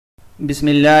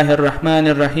Bismillahir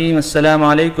Rahmanir Rahim. Assalamu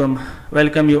alaikum.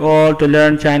 Welcome you all to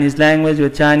learn Chinese language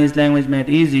with Chinese language made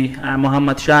easy. I'm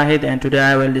Muhammad Shahid, and today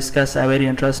I will discuss a very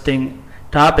interesting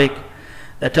topic.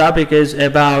 The topic is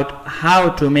about how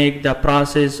to make the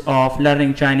process of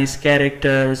learning Chinese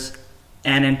characters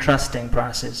an interesting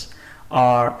process,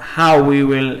 or how we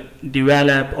will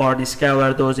develop or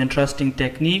discover those interesting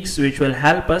techniques which will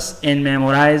help us in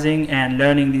memorizing and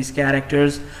learning these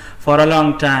characters for a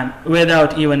long time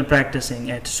without even practicing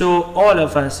it. So all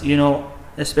of us,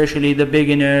 especially the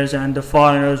beginners and the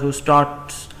foreigners who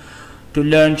start to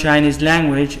learn Chinese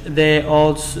language, they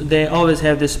always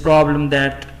have this problem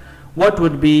that what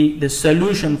would be the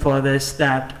solution for this,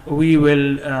 that we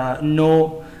will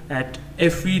know that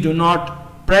if we do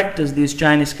not practice these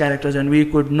Chinese characters, and we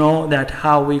could know that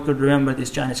how we could remember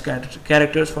these Chinese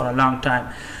characters for a long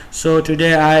time. So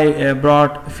today I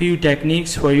brought a few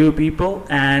techniques for you people,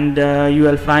 and you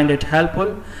will find it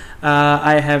helpful.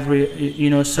 I have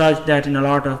searched that in a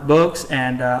lot of books,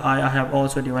 and I have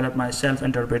also developed my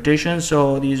self-interpretation.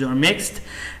 So these are mixed,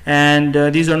 and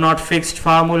these are not fixed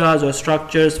formulas or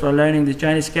structures for learning the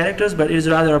Chinese characters, but it is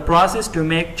rather a process to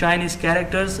make Chinese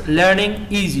characters learning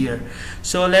easier.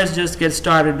 So let's just get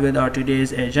started with our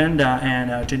today's agenda.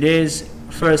 And today's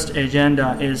first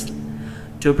agenda is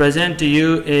to present to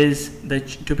you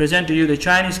the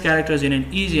Chinese characters in an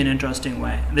easy and interesting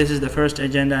way. This is the first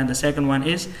agenda, and the second one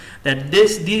is that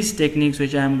these techniques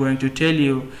which I am going to tell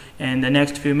you in the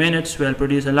next few minutes will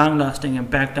produce a long-lasting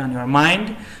impact on your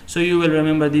mind. So you will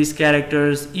remember these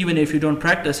characters even if you don't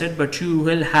practice it, but you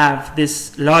will have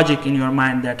this logic in your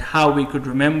mind that how we could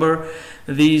remember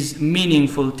these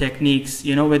meaningful techniques.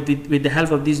 With the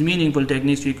help of these meaningful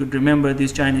techniques, we could remember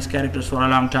these Chinese characters for a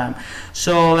long time.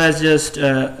 So let's just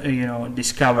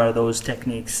discover those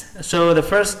techniques. So the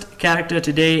first character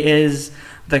today is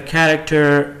the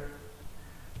character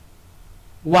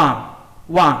Wang.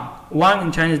 Wang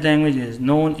in Chinese language is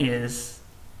known as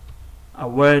a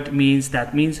word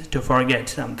that means to forget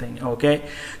something. Okay,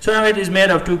 so now it is made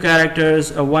of two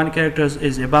characters. One character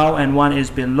is above and one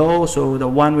is below. So the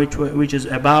one which is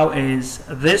above is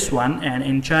this one, and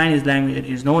in Chinese language it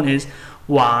is known as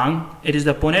Wang. It is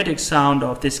the phonetic sound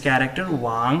of this character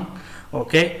Wang,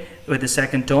 okay, with the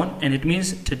second tone, and it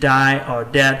means to die or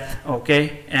death.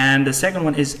 Okay, and the second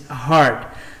one is hard.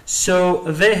 So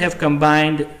they have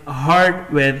combined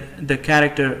hard with the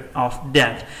character of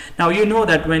death. Now you know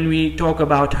that when we talk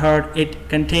about hard, it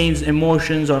contains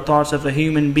emotions or thoughts of a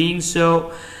human being.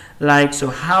 So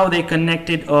how they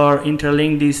connected or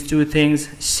interlinked these two things.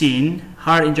 Xin,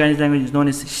 hard in Chinese language is known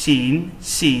as xin.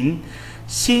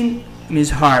 Xin means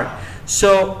hard.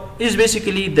 So it's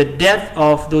basically the death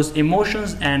of those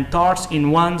emotions and thoughts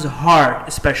in one's heart,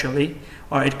 especially,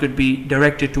 or it could be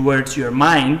directed towards your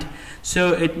mind.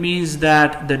 So it means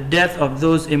that the death of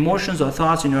those emotions or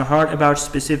thoughts in your heart about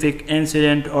specific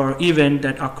incident or event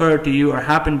that occurred to you or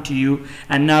happened to you,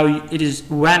 and now it is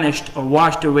vanished or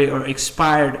washed away or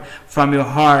expired from your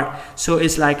heart. So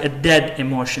it's like a dead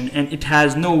emotion, and it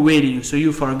has no weight to you, so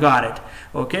you forgot it.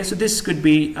 Okay, so this could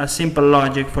be a simple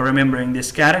logic for remembering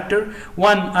this character.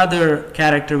 One other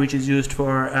character which is used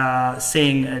for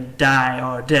saying die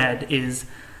or dead is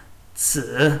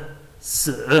ci,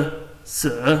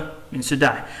 means to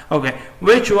die. Okay,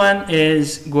 which one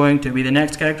is going to be the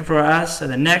next character for us? So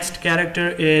the next character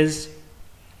is,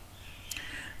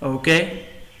 okay,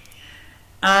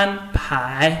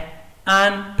 anpai.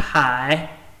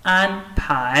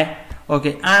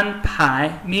 Okay,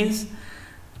 anpai means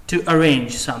to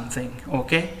arrange something.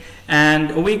 Okay,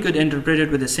 and we could interpret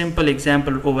it with a simple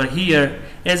example over here,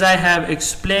 as I have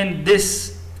explained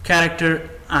this character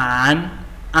an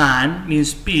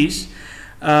means peace.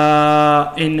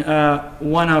 In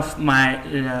one of my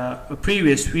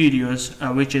previous videos,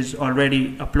 which is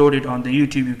already uploaded on the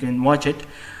YouTube, you can watch it,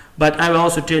 but I will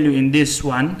also tell you in this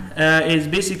one, is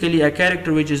basically a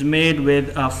character which is made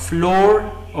with a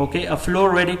floor, okay, a floor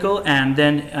radical, and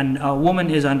then a woman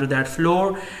is under that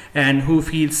floor and who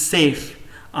feels safe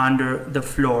under the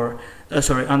floor,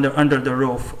 under the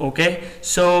roof. Okay,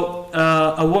 so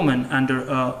a woman under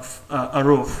a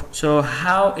roof. So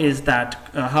how is that?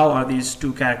 How are these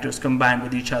two characters combined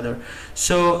with each other?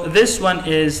 So this one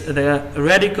is the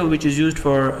radical which is used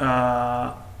for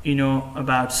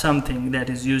about something that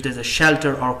is used as a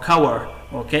shelter or cover.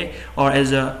 Okay, or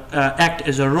as a act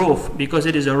as a roof, because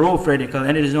it is a roof radical,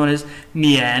 and it is known as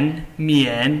mian.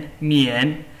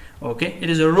 Okay, it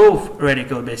is a roof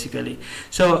radical basically.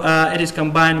 So it is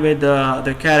combined with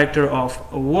the character of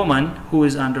a woman who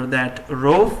is under that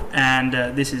roof, and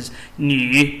this is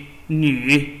ni.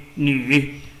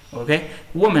 Okay,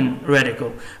 woman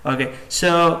radical. Okay,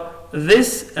 so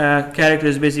this character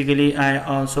is basically, I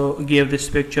also gave this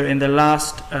picture in the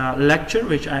last lecture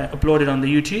which I uploaded on the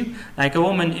YouTube. Like a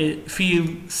woman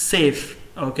feels safe,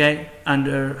 okay,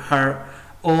 under her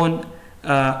own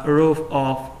roof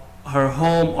of her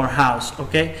home or house.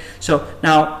 Okay, so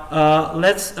now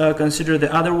let's consider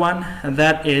the other one, and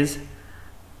that is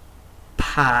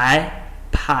pie.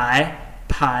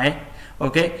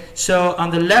 Okay, so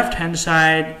on the left hand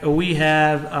side we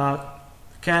have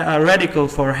a radical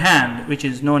for hand, which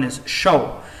is known as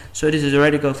shou. So this is a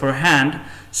radical for hand.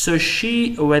 So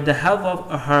she, with the help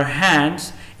of her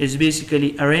hands, is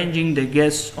basically arranging the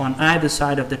guests on either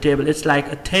side of the table. It's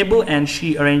like a table, and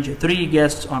she arranged 3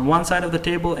 guests on one side of the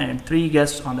table and 3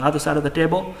 guests on the other side of the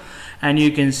table. And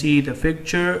you can see the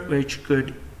picture which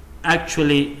could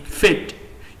actually fit,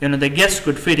 you know, the guests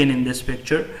could fit in this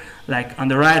picture. Like on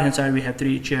the right hand side we have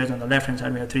 3 chairs, on the left hand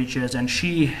side we have 3 chairs, and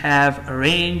she have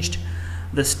arranged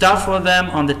the stuff for them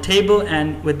on the table,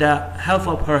 and with the help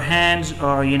of her hands,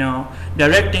 or you know,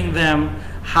 directing them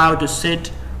how to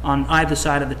sit on either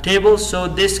side of the table. So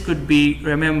this could be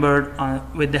remembered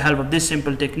with the help of this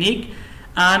simple technique.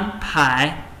 An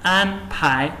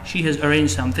Pai, she has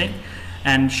arranged something,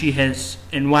 and she has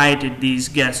invited these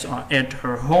guests at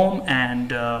her home,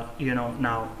 and you know,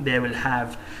 now they will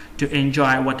have to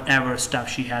enjoy whatever stuff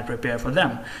she had prepared for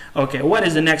them. Okay, what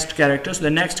is the next character? So the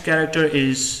next character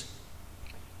is,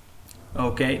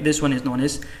 okay, this one is known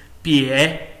as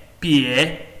pie.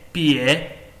 Pie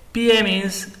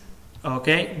means,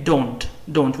 okay, don't,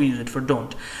 we use it for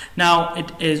don't. Now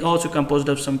it is also composed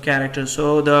of some characters.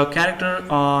 So the character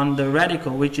on the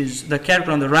radical, which is the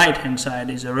character on the right hand side,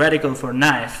 is a radical for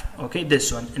knife. Okay,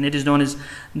 this one, and it is known as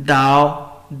dao.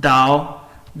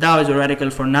 Dao is a radical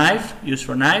for knife, used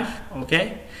for knife.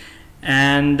 Okay,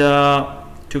 and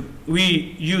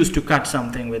we use to cut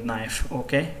something with knife.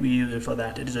 Okay, we use it for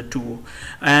that. It is a tool,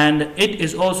 and it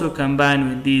is also combined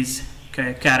with these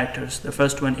characters. The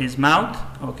first one is mouth.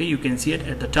 Okay, you can see it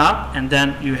at the top, and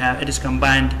then you have, it is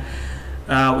combined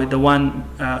with the one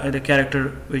the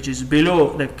character which is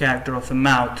below the character of the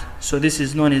mouth. So this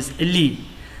is known as li.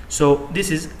 So this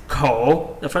is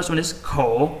kou. The first one is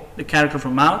kou, the character for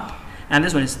mouth, and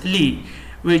this one is li,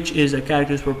 which is a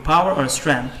character for power or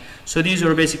strength. So these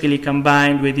are basically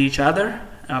combined with each other.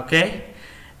 Okay,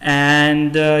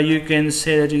 and you can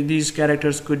say that these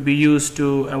characters could be used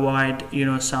to avoid, you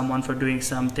know, someone for doing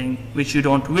something which you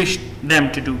don't wish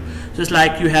them to do. So it's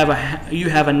like you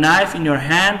have a knife in your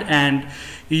hand, and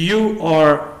you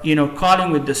are, you know,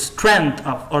 calling with the strength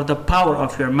of, or the power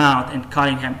of your mouth, and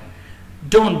calling him,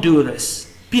 don't do this,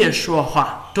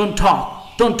 don't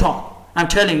talk, I'm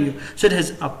telling you. So it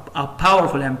has a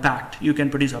powerful impact. You can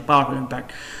produce a powerful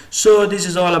impact. So this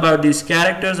is all about these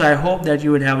characters. I hope that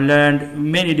you would have learned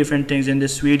many different things in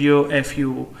this video. If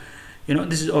you know,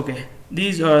 this is okay.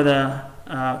 These are the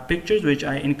pictures which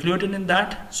I included in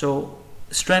that. So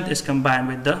strength is combined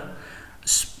with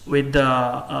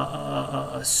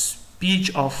the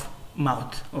speech of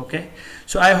mouth. Okay,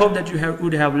 so I hope that you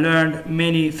would have learned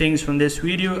many things from this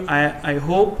video. I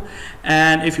hope,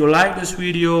 and if you like this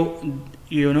video,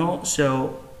 you know,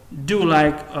 so do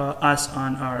like us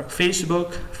on our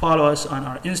Facebook, follow us on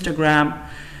our Instagram,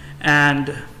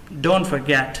 and don't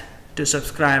forget to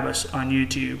subscribe us on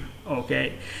YouTube.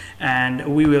 Okay, and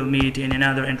we will meet in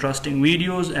another interesting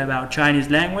videos about Chinese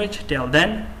language. Till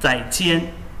then, 再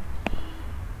见.